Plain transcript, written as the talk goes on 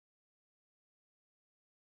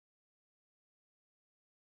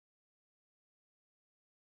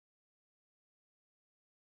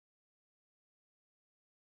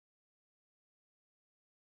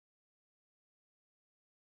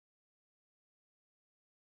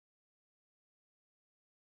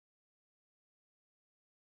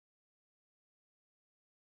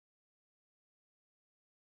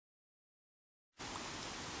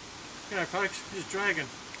G'day folks, this is Dragon.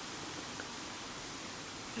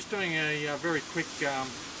 Just doing a very quick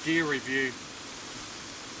gear review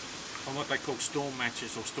on what they call storm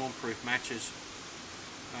matches or stormproof matches.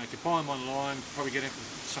 You can buy them online, probably get them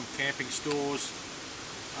from some camping stores,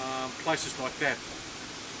 places like that.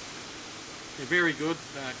 They're very good,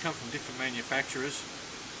 come from different manufacturers,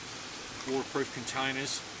 waterproof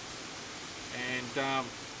containers, and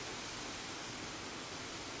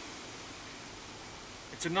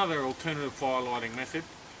it's another alternative fire lighting method.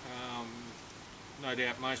 No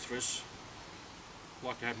doubt most of us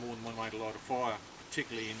like to have more than one way to light a fire,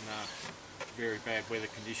 particularly in very bad weather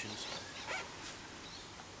conditions.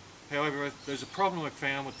 However, there's a problem I've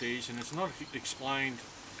found with these, and it's not explained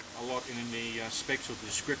a lot in the specs or the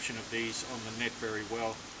description of these on the net very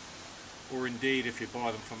well, or indeed if you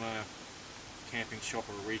buy them from a camping shop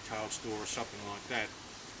or a retail store or something like that.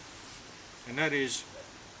 And that is,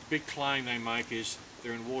 the big claim they make is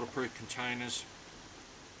they're in waterproof containers.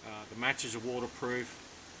 The matches are waterproof.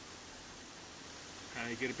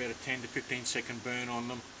 You get about a 10 to 15 second burn on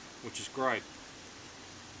them, which is great.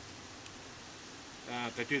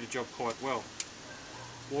 They do the job quite well.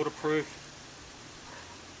 Waterproof.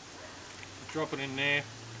 Drop it in there,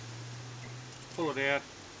 pull it out.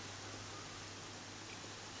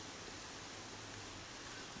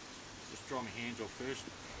 Just dry my hands off first.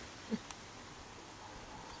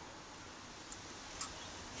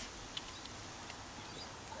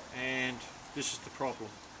 And this is the problem.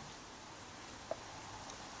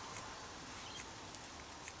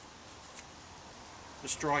 The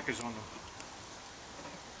strikers on them.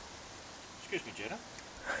 Excuse me, Jetta.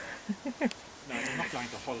 No, they're not going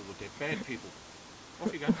to Hollywood, they're bad people.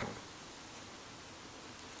 Off you go.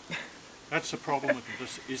 That's the problem with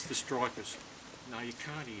this, is the strikers. No, you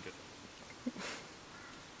can't eat it.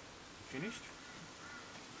 Finished?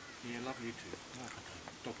 Yeah, love you too. No, okay.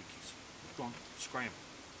 Doggy kiss. Go on, scram.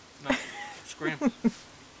 No, scram.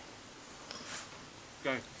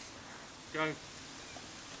 Go. Go.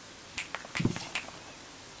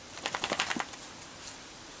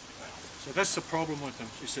 So that's the problem with them,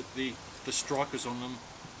 is that the strikers on them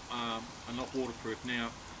are not waterproof. Now,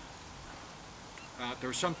 there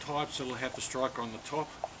are some types that will have the striker on the top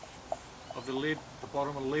of the lid, the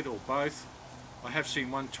bottom of the lid, or both. I have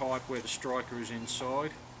seen one type where the striker is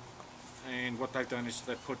inside, and what they've done is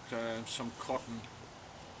they've put some cotton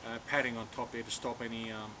padding on top there to stop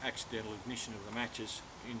any accidental ignition of the matches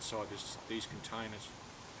inside these containers.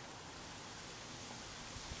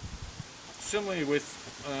 Similarly with,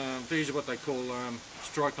 these are what they call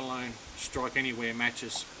strike alone, strike anywhere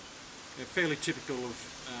matches. They're fairly typical of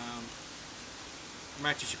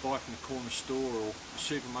matches you buy from the corner store or a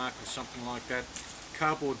supermarket or something like that.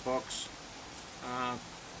 Cardboard box.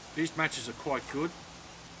 These matches are quite good.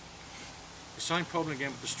 The same problem again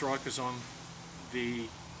with the strikers on the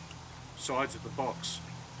sides of the box.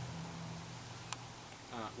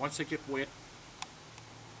 Once they get wet,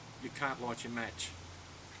 you can't light your match.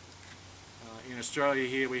 In Australia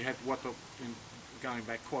here we had going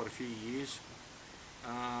back quite a few years,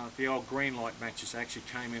 the old green light matches actually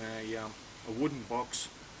came in a wooden box,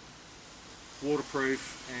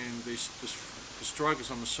 waterproof, and the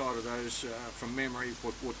strikers on the side of those, from memory,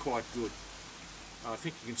 were quite good. I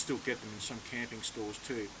think you can still get them in some camping stores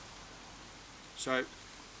too. So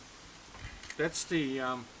that's the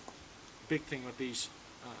big thing with these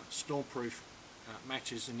stormproof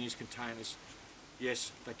matches in these containers.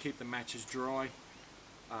 Yes, they keep the matches dry.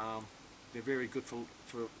 They're very good for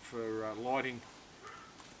lighting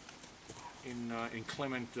in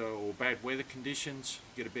inclement or bad weather conditions.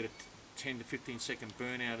 You get a bit of 10 to 15 second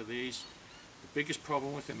burn out of these. The biggest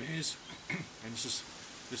problem with them is, and this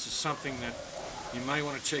is something that you may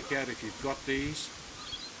want to check out if you've got these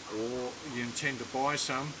or you intend to buy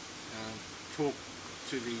some, talk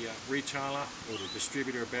to the retailer or the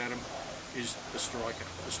distributor about them, is the striker.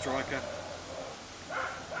 The striker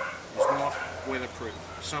is not weatherproof.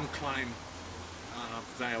 Some claim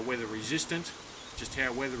they are weather resistant. Just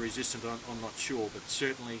how weather resistant I'm not sure, but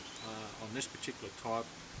certainly on this particular type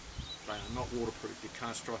they are not waterproof. You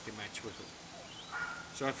can't strike a match with it.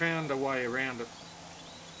 So I found a way around it.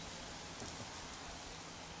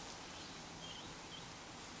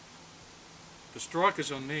 The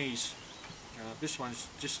strikers on these, this one's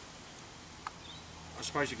just, I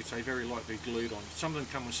suppose you could say, very lightly glued on. Some of them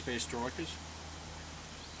come with spare strikers.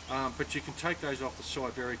 But you can take those off the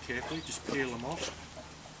side very carefully, just peel them off.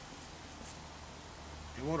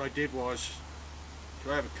 And what I did was,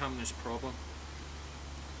 to overcome this problem,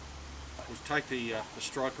 was take the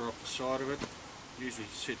striker off the side of it, usually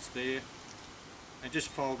sits there, and just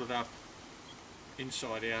fold it up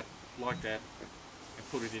inside out like that, and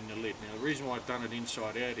put it in the lid. Now the reason why I've done it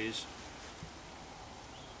inside out is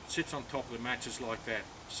it sits on top of the matches like that,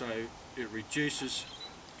 so it reduces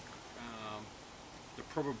the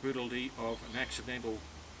probability of an accidental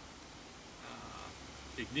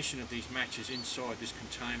ignition of these matches inside this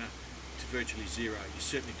container to virtually zero. You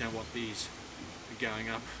certainly don't want these going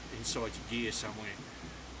up inside your gear somewhere.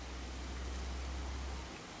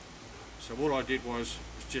 So what I did was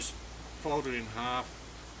just fold it in half,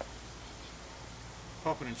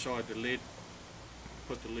 pop it inside the lid,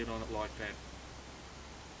 put the lid on it like that.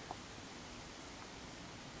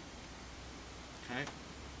 Okay,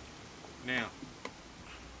 now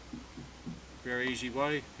very easy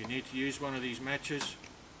way, if you need to use one of these matches,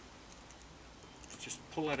 just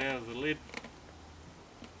pull that out of the lid,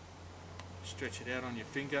 stretch it out on your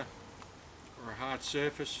finger or a hard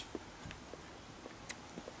surface,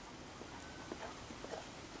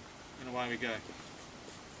 and away we go.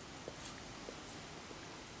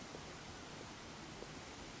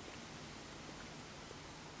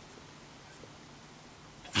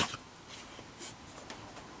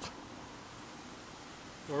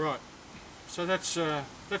 Alright, so that's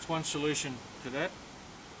one solution to that.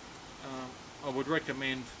 I would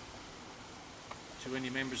recommend to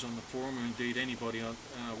any members on the forum, or indeed anybody on,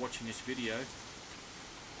 watching this video,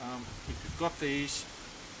 if you've got these,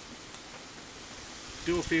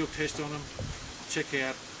 do a field test on them, check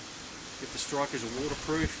out if the strikers are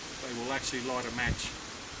waterproof. They will actually light a match.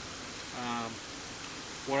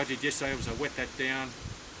 What I did yesterday was I wet that down,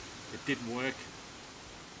 it didn't work.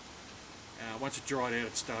 Once it dried out,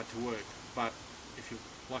 it started to work. But if you,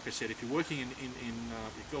 like I said, if you're working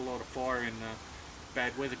you've got a lot of fire in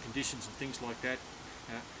bad weather conditions and things like that,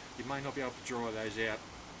 you may not be able to dry those out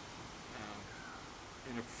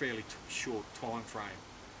in a fairly short time frame.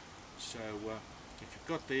 So if you've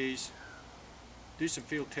got these, do some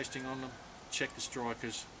field testing on them, check the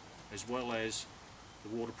strikers as well as the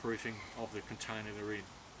waterproofing of the container they're in.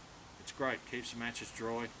 It's great, keeps the matches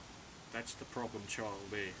dry. That's the problem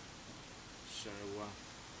child there. So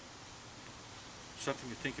something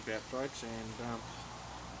to think about, folks, and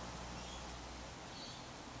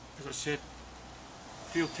as I said,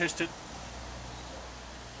 field test it,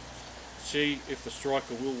 see if the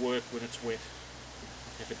striker will work when it's wet.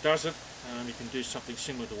 If it doesn't, you can do something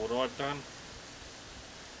similar to what I've done,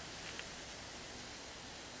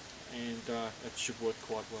 and that should work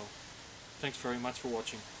quite well. Thanks very much for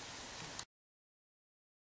watching.